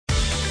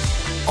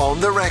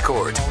On the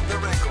Record.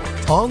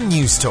 On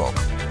News Talk.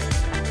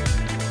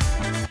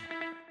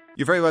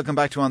 You're very welcome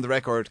back to On the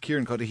Record.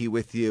 Kieran Cuddihy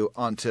with you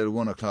until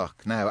 1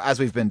 o'clock. Now, as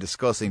we've been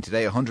discussing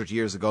today, 100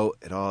 years ago,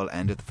 it all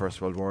ended, the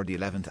First World War, the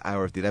 11th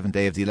hour of the 11th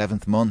day of the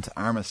 11th month,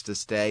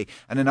 Armistice Day.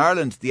 And in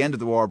Ireland, the end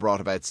of the war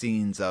brought about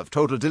scenes of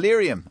total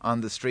delirium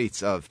on the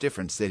streets of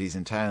different cities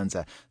and towns.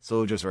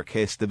 Soldiers were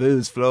kissed, the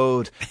booze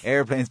flowed,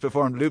 airplanes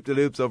performed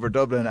loop-de-loops over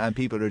Dublin, and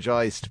people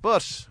rejoiced.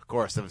 But, of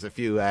course, there was a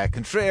few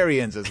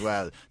contrarians as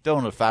well.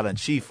 Donald Fallon,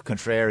 chief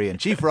contrarian,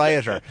 chief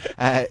rioter,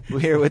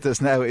 here with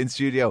us now in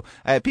studio.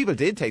 People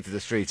did take to the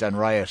streets and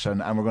riot,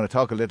 and we're going to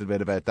talk a little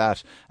bit about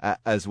that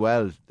as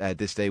well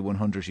this day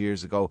 100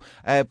 years ago.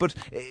 But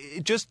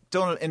just,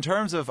 Donald, in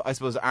terms of, I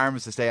suppose,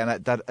 Armistice Day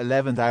and that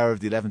 11th hour of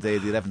the 11th day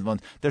of the 11th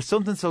month, there's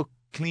something so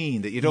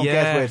clean that you don't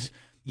get with...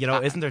 You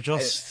know, isn't there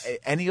just...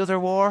 any other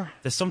war?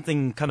 There's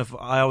something kind of,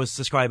 I always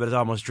describe it as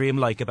almost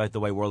dreamlike about the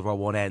way World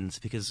War I ends,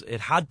 because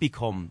it had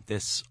become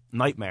this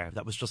nightmare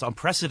that was just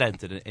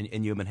unprecedented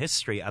in human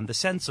history, and the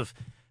sense of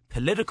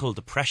political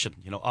depression,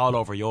 you know, all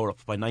over Europe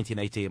by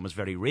 1918 was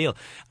very real.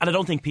 And I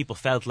don't think people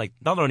felt like,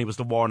 not only was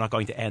the war not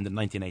going to end in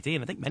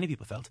 1918, I think many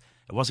people felt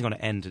it wasn't going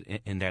to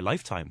end in their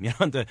lifetime. You know,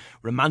 and the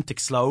romantic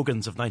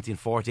slogans of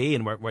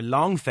 1914 were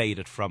long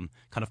faded from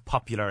kind of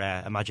popular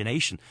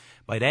imagination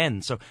by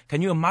then. So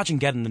can you imagine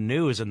getting the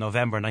news in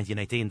November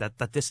 1918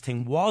 that this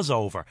thing was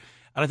over?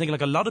 And I think,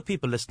 like a lot of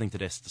people listening to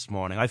this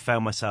morning, I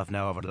found myself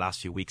now over the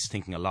last few weeks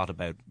thinking a lot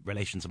about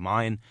relations of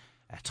mine.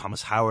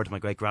 Thomas Howard, my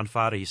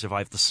great-grandfather, he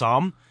survived the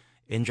Somme,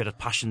 injured at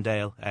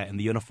Passchendaele in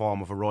the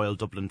uniform of a Royal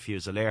Dublin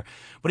Fusilier.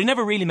 But he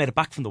never really made it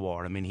back from the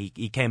war. I mean,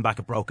 he came back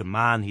a broken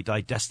man. He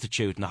died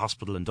destitute in a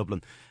hospital in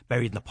Dublin,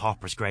 buried in the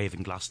pauper's grave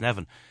in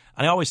Glasnevin.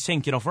 And I always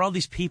think, you know, for all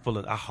these people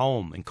at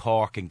home in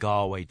Cork, in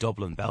Galway,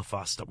 Dublin,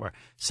 Belfast, that were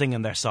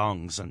singing their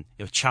songs and,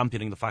 you know,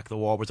 championing the fact the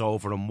war was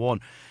over and won,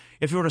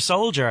 if you were a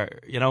soldier,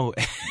 you know,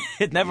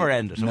 it never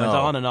ended. It went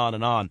on and on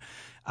and on.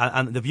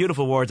 And the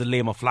beautiful words of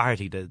Liam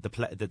O'Flaherty,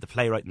 the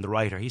playwright and the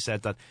writer, he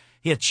said that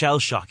he had shell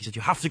shock. He said,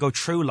 you have to go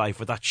through life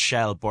with that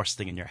shell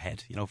bursting in your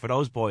head. You know, for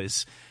those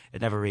boys, it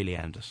never really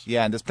ended.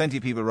 Yeah, and there's plenty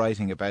of people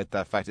writing about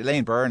that fact.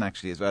 Elaine Byrne,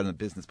 actually, as well, in the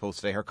Business Post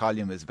today, her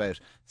column is about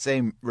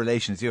same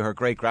relation as you, her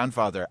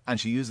great-grandfather, and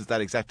she uses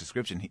that exact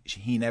description.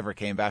 He never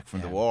came back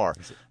from the war,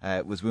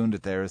 was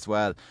wounded there as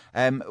well.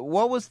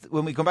 What was,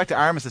 when we come back to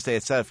Armistice Day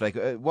itself, like,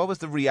 what was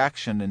the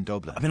reaction in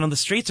Dublin? I mean, on the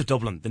streets of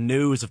Dublin, the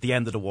news of the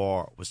end of the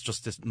war was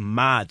just this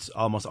mad,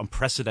 almost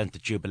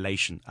unprecedented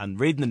jubilation. And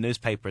reading the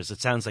newspapers, it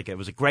sounds like it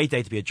was a great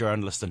day to be a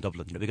journalist in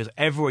Dublin, you know, because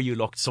everywhere you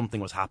looked, something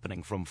was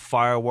happening, from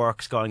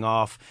fireworks going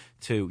off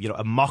to, you know,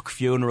 a mock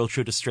funeral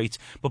through the streets.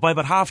 But by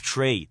about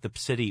 3:30, the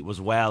city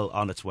was well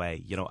on its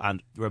way, you know.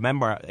 And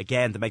remember,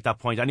 again, to make that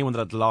point, anyone that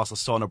had lost a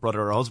son or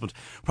brother or husband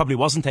probably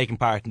wasn't taking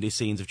part in these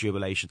scenes of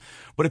jubilation.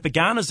 But it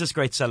began as this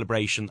great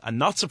celebration, and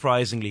not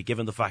surprisingly,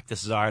 given the fact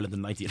this is Ireland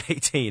in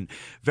 1918,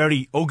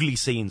 very ugly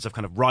scenes of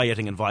kind of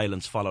rioting and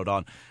violence followed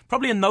on.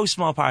 Probably in no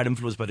small part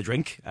influenced by the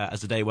drink,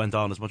 as the day went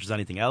on, as much as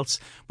anything else.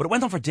 But it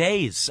went on for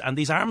days, and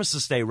these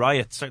Armistice Day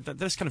riots,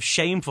 this kind of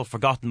shameful,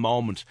 forgotten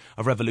moment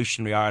of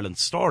revolutionary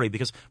Ireland's story,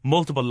 because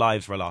multiple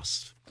lives were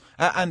lost.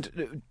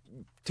 And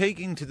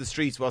taking to the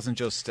streets wasn't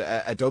just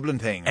a Dublin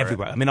thing.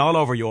 Everywhere. I mean, all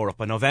over Europe.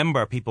 In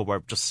November, people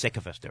were just sick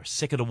of it. They were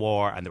sick of the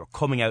war, and they were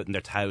coming out in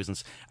their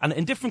thousands. And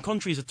in different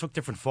countries, it took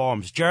different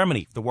forms.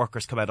 Germany, the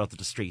workers come out onto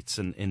the streets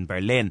in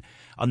Berlin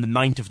on the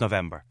 9th of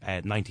November,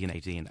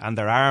 1918. And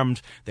they're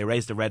armed, they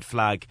raise the red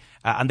flag,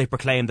 and they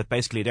proclaim that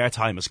basically their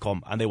time has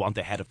come, and they want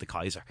the head of the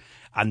Kaiser.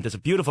 And there's a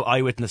beautiful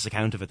eyewitness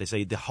account of it. They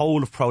say the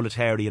whole of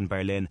proletarian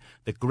Berlin,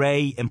 the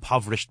grey,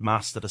 impoverished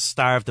mass that has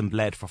starved and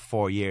bled for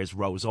 4 years,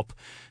 rose up.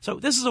 So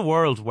this is a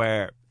world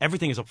where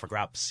everything is up for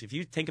grabs. If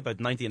you think about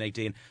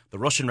 1918, the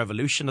Russian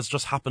Revolution has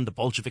just happened, the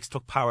Bolsheviks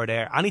took power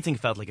there, anything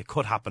felt like it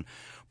could happen.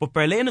 But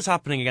Berlin is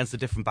happening against a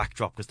different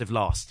backdrop because they've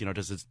lost. You know,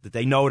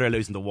 they know they're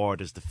losing the war,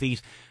 there's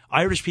defeat.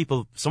 Irish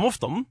people, some of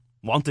them,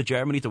 wanted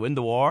Germany to win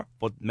the war,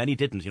 but many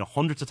didn't. You know,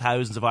 hundreds of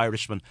thousands of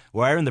Irishmen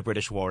were in the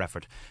British war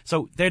effort.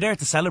 So they're there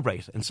to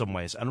celebrate in some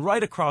ways. And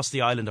right across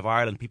the island of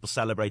Ireland, people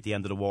celebrate the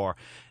end of the war.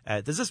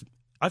 There's this,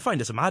 I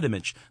find this a mad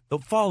image, the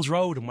Falls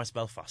Road in West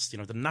Belfast, you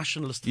know, the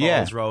nationalist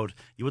Falls Road.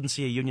 You wouldn't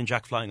see a Union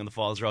Jack flying on the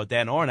Falls Road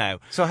then or now.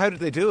 So how did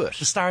they do it?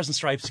 The Stars and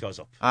Stripes goes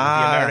up. The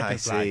American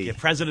flag. Yeah,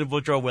 President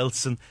Woodrow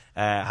Wilson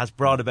has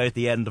brought about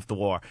the end of the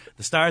war.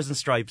 The Stars and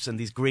Stripes and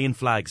these green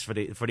flags for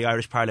the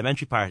Irish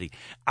Parliamentary Party.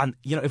 And,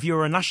 you know, if you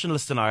were a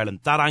nationalist in Ireland,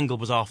 that angle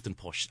was often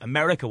pushed.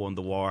 America won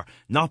the war,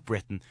 not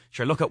Britain.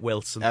 Sure, look at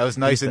Wilson. That was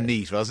nice and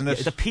neat, wasn't it?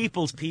 The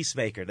people's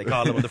peacemaker, they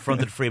call him on the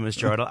front of the Freeman's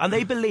Journal. And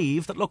they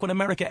believe that, look, when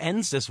America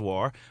ends this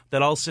war,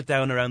 they'll all sit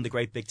down around the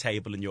great big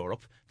table in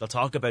Europe. They'll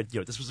talk about, you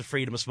know, this was the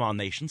freedom of small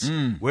nations.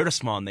 We're a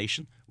small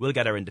nation. We'll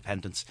get our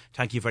independence.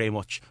 Thank you very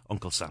much,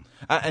 Uncle Sam.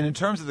 And in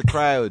terms of the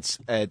crowds,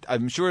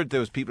 I'm sure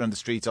there was people on the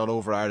streets all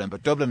over Ireland,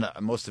 but Dublin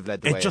must have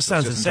led the way. It just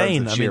sounds insane.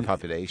 In terms of sheer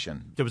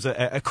population. There was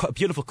a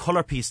beautiful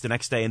colour piece the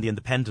next day in The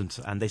Independent,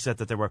 and they said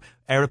that there were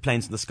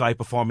aeroplanes in the sky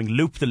performing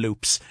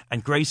loop-the-loops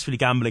and gracefully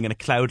gambling in a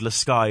cloudless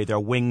sky, their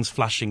wings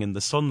flashing in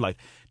the sunlight.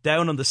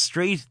 Down on the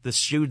street, the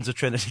students of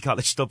Trinity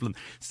College Dublin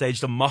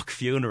staged a mock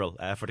funeral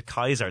for the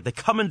Kaiser. They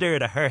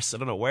commandeered a hearse. I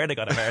don't know where they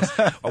got a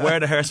hearse or where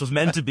the hearse was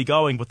meant to be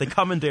going, but they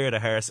commandeered a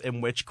hearse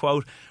in which,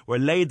 quote, were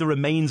laid the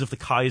remains of the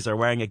Kaiser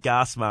wearing a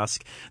gas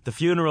mask. The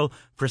funeral,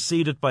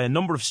 preceded by a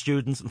number of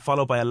students and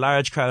followed by a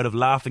large crowd of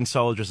laughing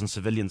soldiers and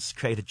civilians,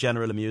 created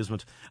general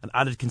amusement and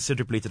added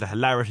considerably to the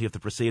hilarity of the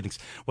proceedings.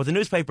 What the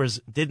newspapers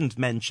didn't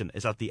mention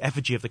is that the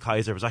effigy of the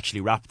Kaiser was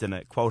actually wrapped in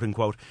a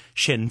quote-unquote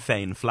Sinn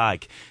Féin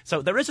flag.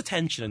 So there is a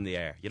tension in the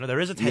air. There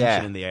is a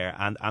tension in the air.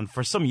 And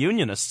for some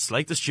unionists,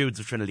 like the students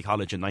of Trinity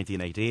College in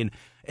 1918,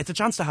 it's a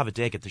chance to have a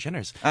dig at the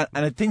Shinners.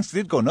 And things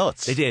did go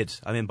nuts. They did.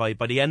 I mean, by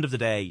the end of the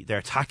day, they're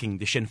attacking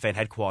the Sinn Féin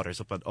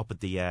headquarters up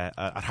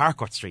at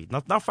Harcourt Street,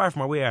 not far from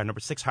where we are, number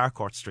 6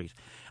 Harcourt Street.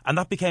 And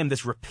that became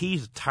this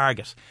repeated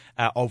target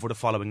over the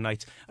following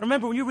night. And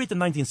remember, when you read the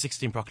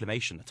 1916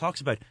 proclamation, it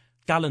talks about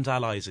gallant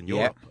allies in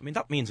Europe. I mean,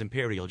 that means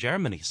Imperial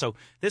Germany. So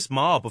this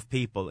mob of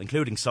people,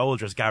 including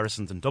soldiers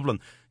garrisoned in Dublin,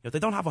 they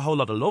don't have a whole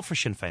lot of love for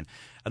Sinn Féin.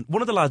 And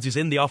one of the lads who's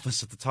in the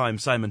office at the time,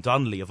 Simon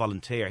Donnelly, a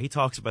volunteer, he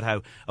talks about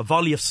how a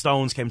volley of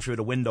stones came through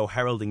the window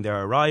heralding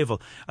their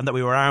arrival, and that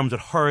we were armed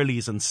with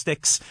hurleys and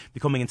sticks,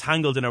 becoming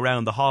entangled in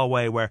around the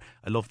hallway where,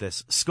 I love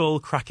this, skull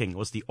cracking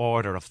was the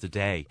order of the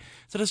day.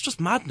 So there's just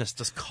madness.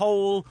 There's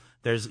coal.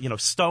 There's,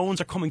 stones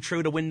are coming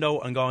through the window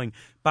and going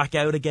back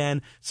out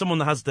again. Someone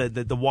that has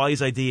the wise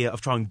idea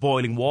of throwing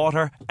boiling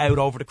water out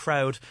over the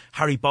crowd.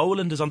 Harry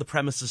Boland is on the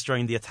premises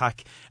during the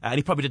attack, and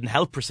he probably didn't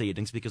help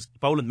proceedings because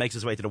Boland makes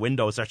his way to the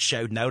window and starts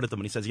shouting out at them,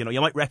 and he says, you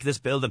might wreck this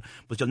building,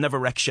 but you'll never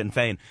wreck Sinn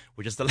Féin,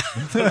 which is the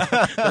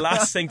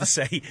last thing to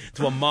say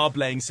to a mob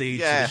laying siege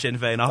to the Sinn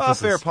Féin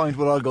offices. Fair point,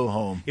 we'll all go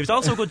home. He was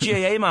also a good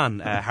GAA man,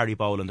 Harry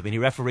Boland. I mean, he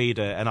refereed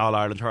an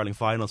All-Ireland hurling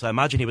final, so I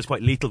imagine he was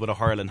quite lethal with a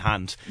hurl in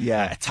hand,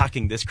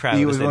 attacking this crowd.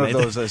 He was one of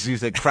those, as you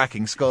said,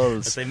 cracking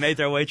skulls. As they made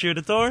their way through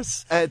the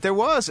doors. There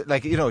was,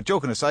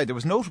 joking aside, there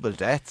was notable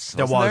deaths.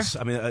 There was.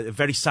 I mean, a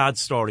very sad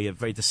story. A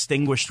very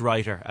distinguished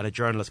writer and a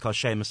journalist called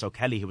Seamus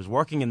O'Kelly, who was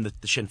working in the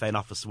Sinn Féin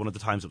office one of the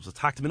times it was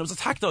attacked. I mean, it was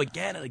attacked, though,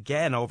 again and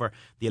again over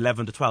the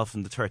 11th, the 12th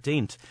and the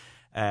 13th.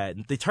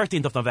 The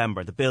 13th of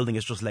November, the building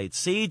is just laid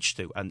siege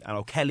to, and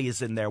O'Kelly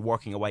is in there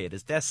working away at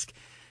his desk.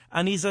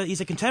 And he's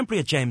a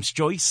contemporary of James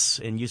Joyce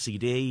in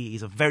UCD.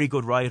 He's a very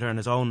good writer in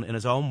his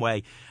own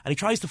way, and he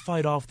tries to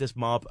fight off this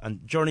mob.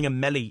 And during a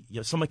melee,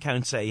 some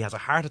accounts say he has a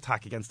heart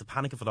attack against the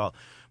panic of it all.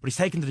 But he's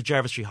taken to the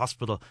Jervis Street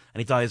Hospital,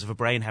 and he dies of a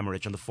brain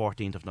hemorrhage on the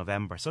 14th of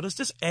November. So there's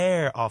this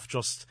air of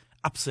just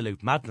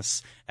absolute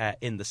madness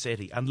in the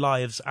city, and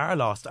lives are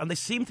lost, and they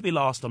seem to be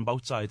lost on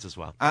both sides as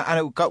well.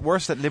 And it got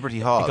worse at Liberty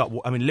Hall.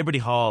 Liberty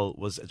Hall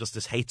was just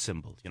this hate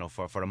symbol,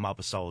 for a mob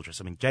of soldiers.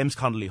 I mean, James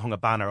Connolly hung a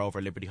banner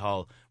over Liberty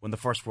Hall when the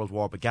First World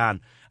War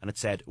began, and it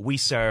said, "We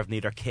serve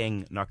neither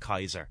king nor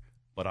Kaiser,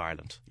 but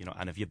Ireland."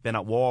 And if you've been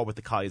at war with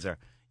the Kaiser,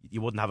 you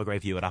wouldn't have a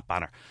great view of that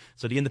banner.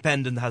 So the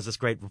Independent has this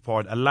great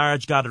report: a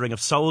large gathering of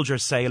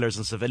soldiers, sailors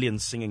and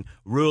civilians singing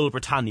 "Rule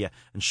Britannia"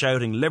 and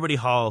shouting "Liberty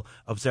Hall"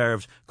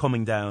 observed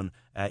coming down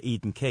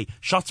Eden Quay.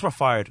 Shots were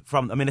fired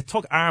it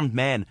took armed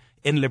men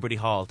in Liberty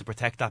Hall to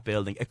protect that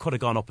building. It could have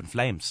gone up in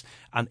flames.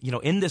 And,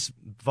 in this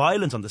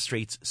violence on the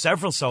streets,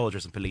 several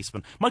soldiers and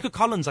policemen. Michael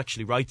Collins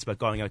actually writes about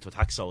going out to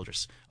attack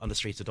soldiers on the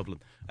streets of Dublin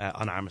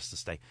on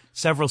Armistice Day.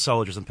 Several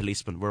soldiers and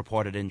policemen were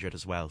reported injured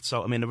as well.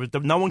 So,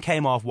 no one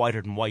came off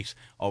whiter than white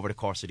over the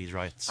course of these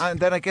riots. And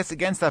then I guess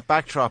against that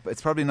backdrop,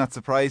 it's probably not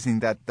surprising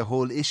that the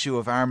whole issue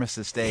of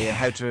Armistice Day and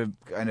how to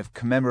kind of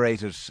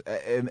commemorate it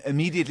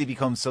immediately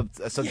becomes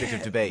a subject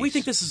of debate. We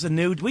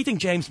think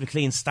James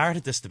McLean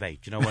started this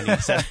debate, when he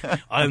said,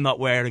 "I'm not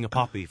wearing a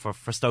poppy for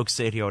Stoke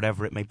City," or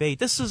whatever it may be.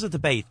 This is a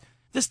debate.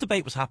 This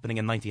debate was happening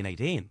in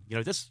 1918.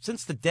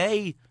 Since the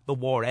day the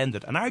war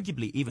ended, and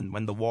arguably even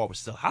when the war was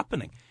still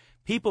happening,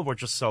 people were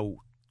just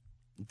so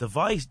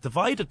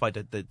divided by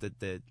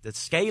the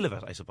scale of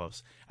it, I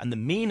suppose, and the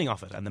meaning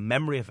of it and the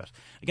memory of it.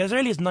 Again, as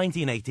early as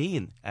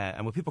 1918,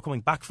 and with people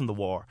coming back from the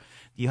war,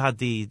 you had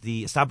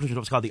the establishment of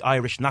what was called the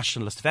Irish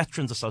Nationalist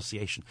Veterans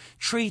Association.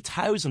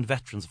 3,000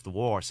 veterans of the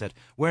war said,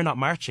 "We're not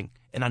marching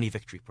in any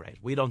victory parade.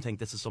 We don't think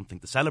this is something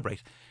to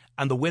celebrate."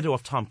 And the widow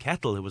of Tom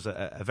Kettle, who was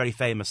a very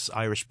famous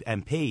Irish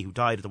MP who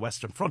died at the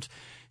Western Front,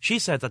 she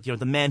said that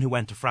the men who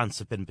went to France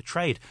have been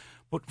betrayed.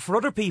 But for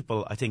other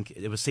people, I think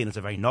it was seen as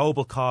a very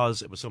noble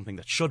cause. It was something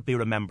that should be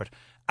remembered.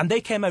 And they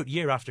came out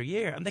year after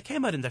year, and they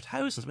came out in their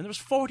thousands. There was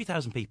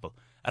 40,000 people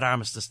at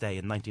Armistice Day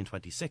in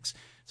 1926.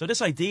 So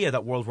this idea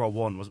that World War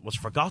I was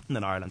forgotten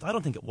in Ireland, I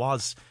don't think it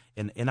was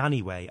in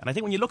any way. And I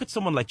think when you look at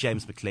someone like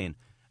James McLean,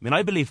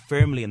 I believe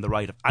firmly in the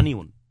right of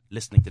anyone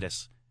listening to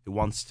this who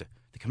wants to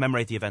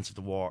commemorate the events of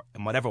the war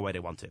in whatever way they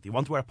want to. If you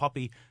want to wear a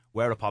poppy,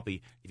 wear a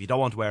poppy. If you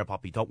don't want to wear a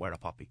poppy, don't wear a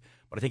poppy.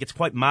 But I think it's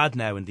quite mad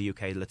now in the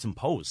UK that it's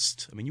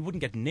imposed. You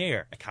wouldn't get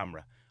near a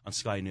camera on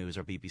Sky News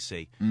or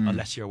BBC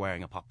unless you're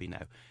wearing a poppy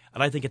now.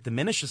 And I think it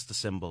diminishes the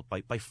symbol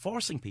by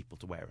forcing people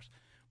to wear it.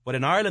 But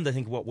in Ireland, I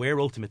think what we're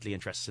ultimately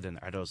interested in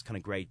are those kind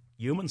of great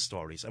human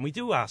stories. And we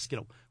do ask,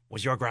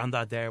 was your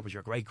granddad there? Was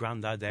your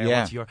great-granddad there?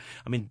 Yeah.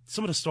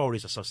 Some of the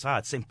stories are so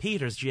sad. St.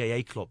 Peter's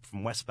GAA Club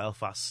from West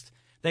Belfast,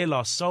 They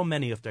lost so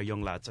many of their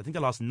young lads. I think they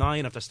lost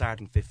 9 of their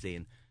starting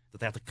 15 that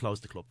they had to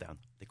close the club down.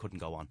 They couldn't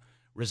go on.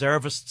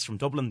 Reservists from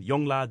Dublin,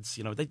 young lads,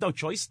 you know, they'd no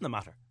choice in the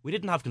matter. We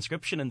didn't have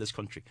conscription in this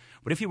country.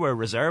 But if you were a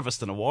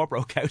reservist and a war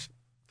broke out,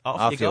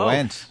 off you go.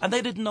 Went. And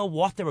they didn't know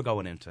what they were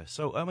going into.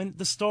 So, I mean,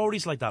 the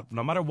stories like that,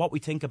 no matter what we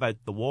think about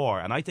the war,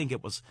 and I think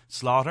it was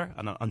slaughter,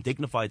 and an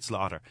undignified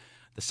slaughter,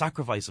 the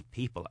sacrifice of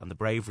people and the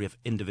bravery of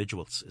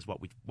individuals is what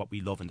we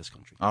love in this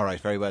country. All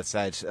right, very well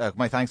said.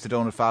 My thanks to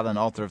Donald Fallon,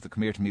 author of the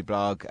Come Here To Me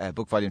blog.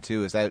 Book Volume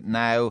 2 is out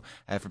now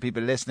for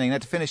people listening. Now,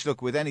 to finish,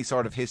 look, with any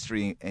sort of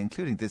history,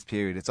 including this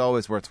period, it's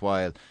always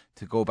worthwhile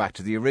to go back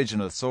to the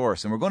original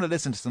source. And we're going to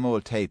listen to some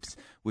old tapes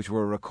which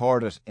were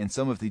recorded in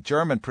some of the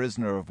German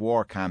prisoner of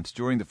war camps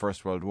during the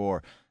First World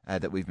War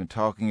that we've been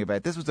talking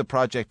about. This was a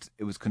project,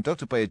 it was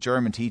conducted by a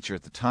German teacher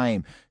at the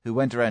time who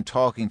went around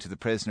talking to the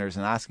prisoners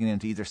and asking them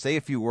to either say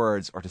a few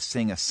words or to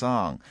sing a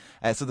song.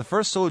 So the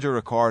first soldier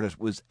recorded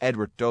was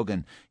Edward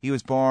Duggan. He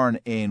was born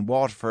in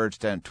Waterford,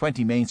 down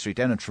 20 Main Street,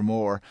 down in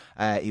Tramore.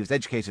 He was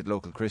educated at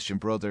local Christian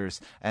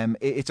Brothers.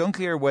 It's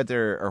unclear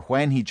whether or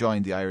when he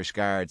joined the Irish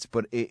Guards,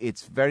 but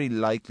it's very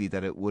likely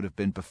that it would have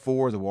been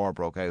before the war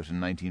broke out in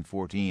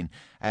 1914.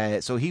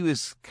 So he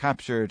was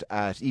captured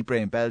at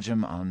Ypres in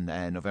Belgium on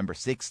November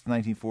 6th,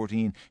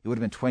 1914. He would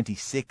have been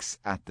 26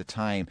 at the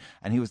time,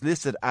 and he was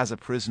listed as a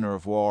prisoner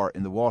of war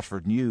in the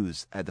Waterford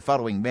News the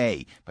following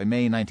May. By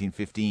May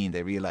 1915,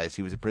 they realised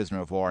he was a prisoner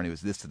of war, and he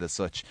was listed as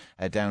such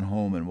down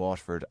home in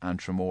Waterford and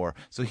Tramore.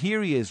 So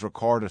here he is,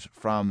 recorded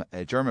from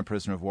a German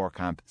prisoner of war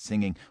camp,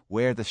 singing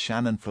 "Where the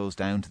Shannon Flows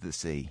Down to the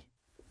Sea."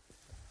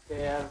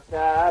 There's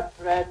a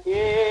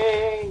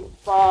pretty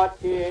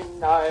spot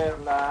in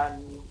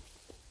Ireland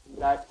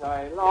that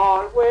I'll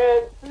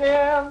always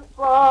claim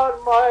for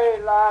my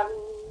land,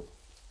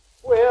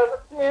 where the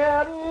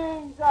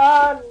fairies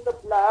and the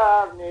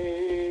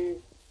blarney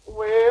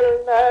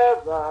will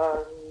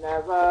never,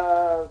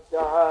 never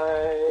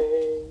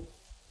die.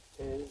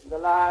 'Tis the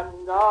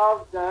land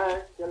of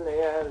the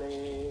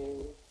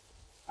shillelagh,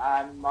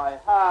 and my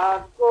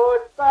heart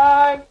goes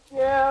back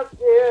here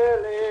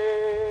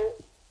dearly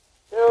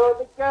to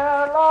the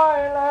girl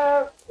I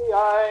left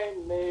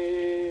behind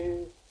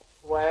me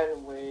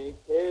when we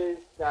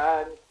kissed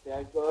and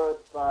said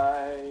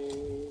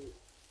goodbye.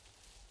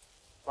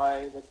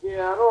 By the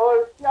dear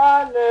old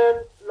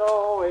Shannon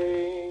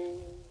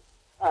flowing,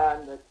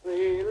 and the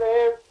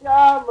three-leaf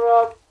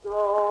shamrocks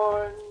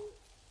growing,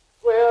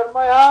 where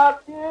my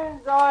heart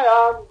is I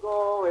am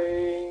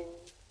going,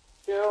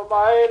 to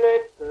my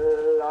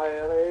little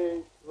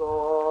Irish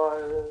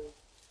roll.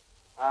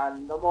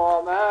 And the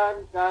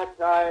moment that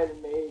I'll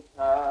meet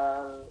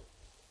her,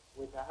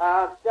 with a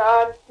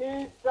half-chance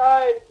kiss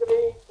I'll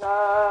greet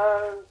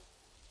her,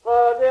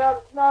 for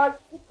there's not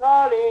the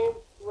calling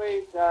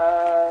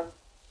sweeter,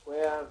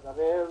 where the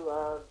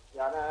river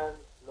Shannon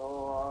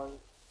flows.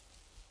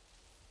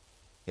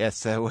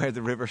 Yes, where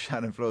the river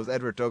Shannon flows,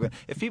 Edward Duggan.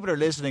 If people are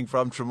listening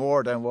from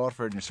Tramore down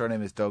Waterford and your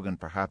surname is Duggan,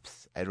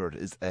 perhaps Edward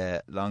is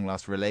a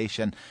long-lost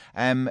relation.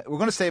 We're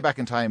going to stay back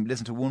in time,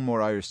 listen to one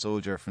more Irish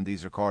soldier from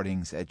these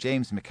recordings.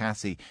 James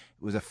McCassie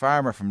was a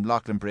farmer from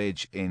Loughlin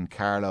Bridge in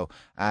Carlow.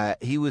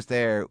 He was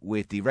there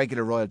with the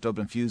regular Royal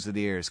Dublin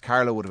Fusiliers.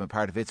 Carlow would have been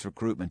part of its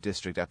recruitment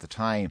district at the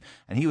time,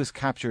 and he was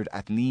captured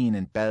at Lean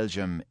in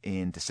Belgium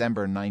in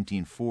December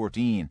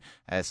 1914.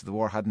 So the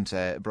war hadn't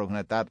broken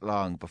out that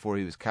long before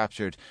he was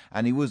captured,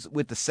 and he was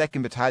with the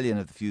 2nd Battalion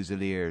of the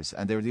Fusiliers,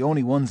 and they were the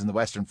only ones in the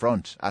Western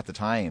Front at the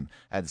time,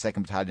 the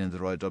 2nd Battalion of the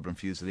Royal Dublin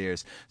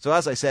Fusiliers. So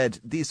as I said,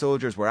 these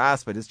soldiers were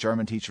asked by this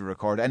German teacher to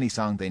record any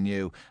song they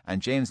knew,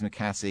 and James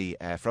McCassie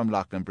from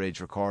Loughlin Bridge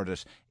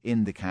recorded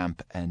in the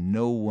camp, "And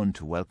No One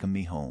to Welcome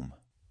Me Home."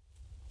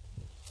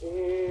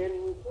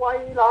 In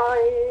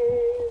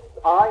twilight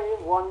I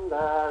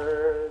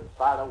wander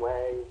far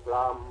away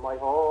from my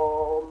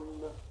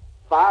home,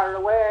 far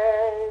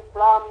away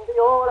from the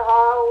old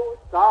house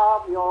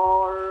of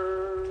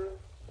yore.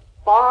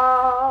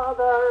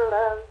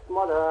 Fatherless,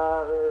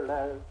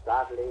 motherless,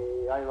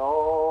 sadly I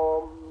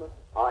roam.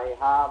 I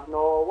have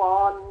no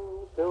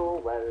one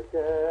to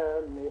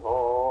welcome me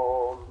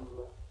home.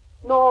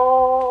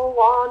 No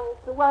one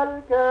to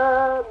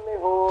welcome me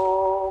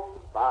home,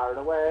 far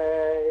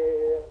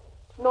away.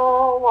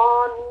 No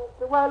one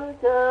to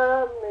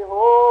welcome me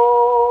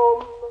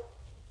home.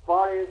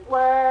 For it's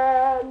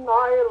when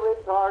I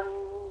return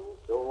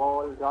to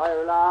old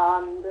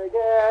Ireland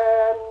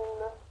again,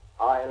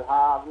 I'll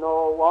have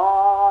no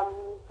one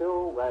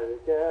to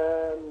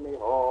welcome me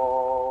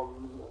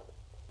home.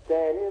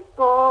 Then it's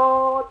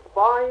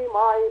goodbye,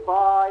 my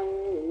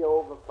boy,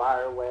 over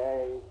far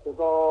ways to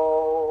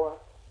go,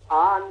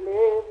 and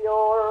leave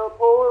your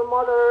poor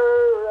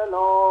mother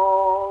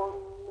alone.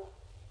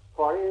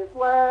 For it's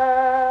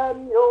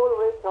when you'll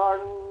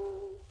return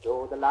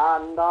to the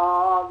land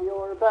of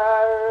your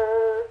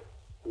birth,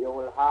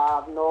 you'll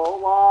have no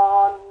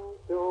one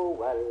to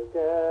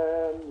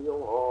welcome you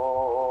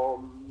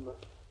home.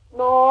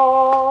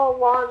 No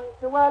one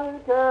to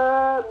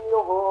welcome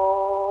you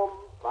home,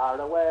 far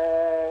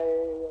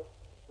away.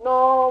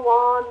 No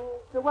one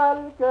to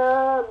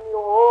welcome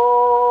you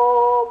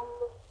home.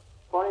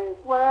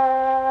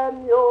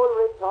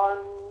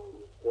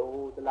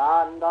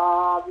 end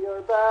of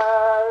your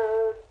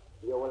birth,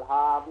 you will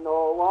have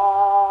no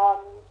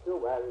one to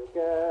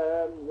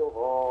welcome you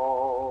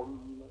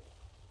home.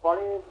 For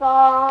if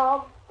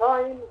oft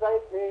times I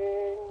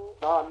think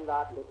on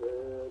that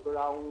little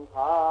brown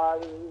cow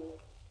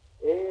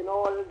in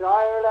old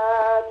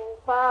Ireland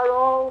far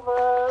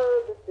over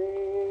the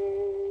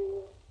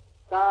sea,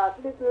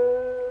 that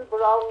little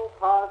brown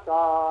cow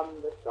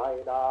on the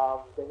side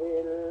of the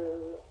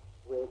hill,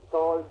 which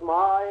told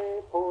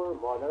my poor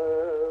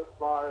mother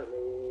for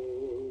me.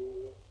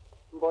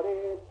 But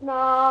it's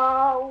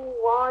now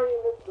I'm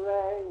a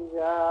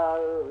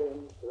stranger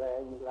in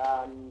strange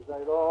lands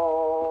I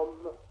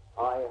roam.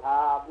 I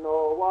have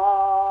no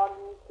one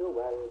to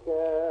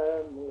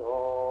welcome me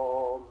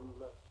home.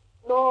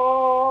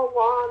 No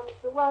one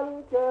to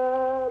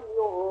welcome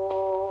you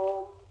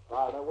home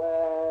far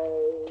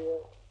away.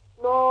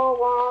 No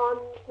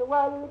one to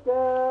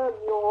welcome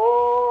you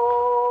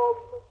home.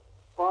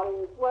 For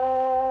it's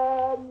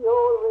when you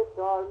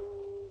return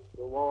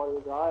to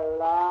old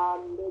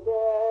Ireland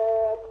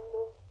again,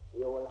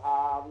 you will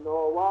have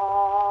no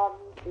one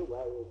to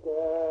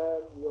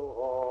welcome you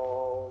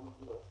home.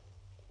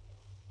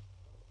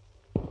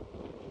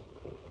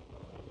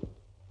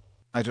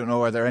 I don't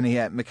know, are there any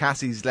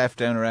McCassies left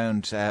down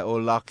around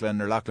Old Loughlin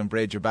or Loughlin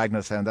Bridge or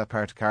Bagnallstown, that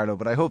part of Carlow?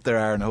 But I hope there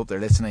are, and I hope they're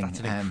listening. That's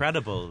an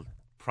incredible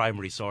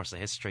primary source of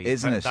history.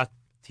 Isn't it? That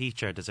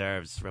teacher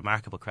deserves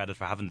remarkable credit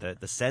for having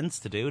the sense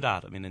to do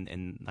that. I mean,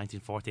 in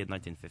 1940 and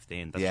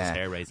 1915, that's just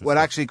hair-raising. Well,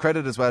 stuff. actually,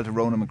 credit as well to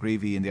Ronan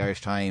McGreevy in the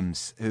Irish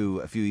Times, who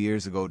a few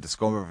years ago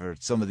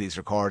discovered some of these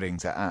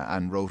recordings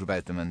and wrote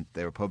about them, and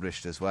they were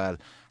published as well.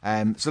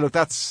 So look,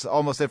 that's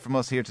almost it from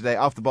us here today.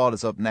 Off the Ball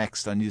is up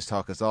next on News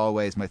Talk as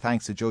always. My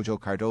thanks to Jojo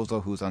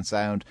Cardozo, who's on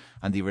sound,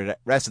 and the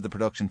rest of the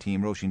production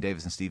team, Roisin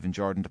Davis and Stephen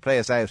Jordan, to play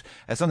us out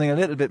as something a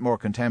little bit more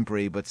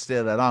contemporary, but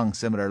still along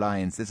similar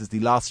lines. This is the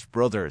Lost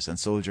Brothers and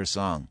Soldier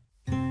Song.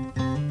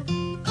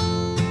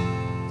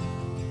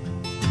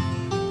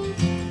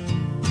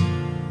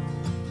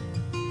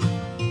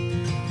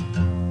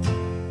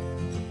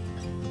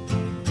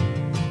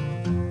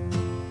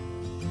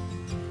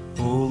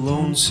 Oh,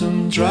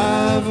 lonesome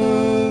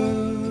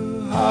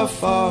driver, how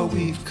far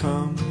we've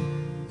come.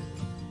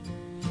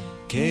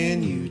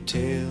 Can you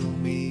tell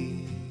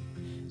me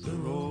the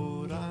road?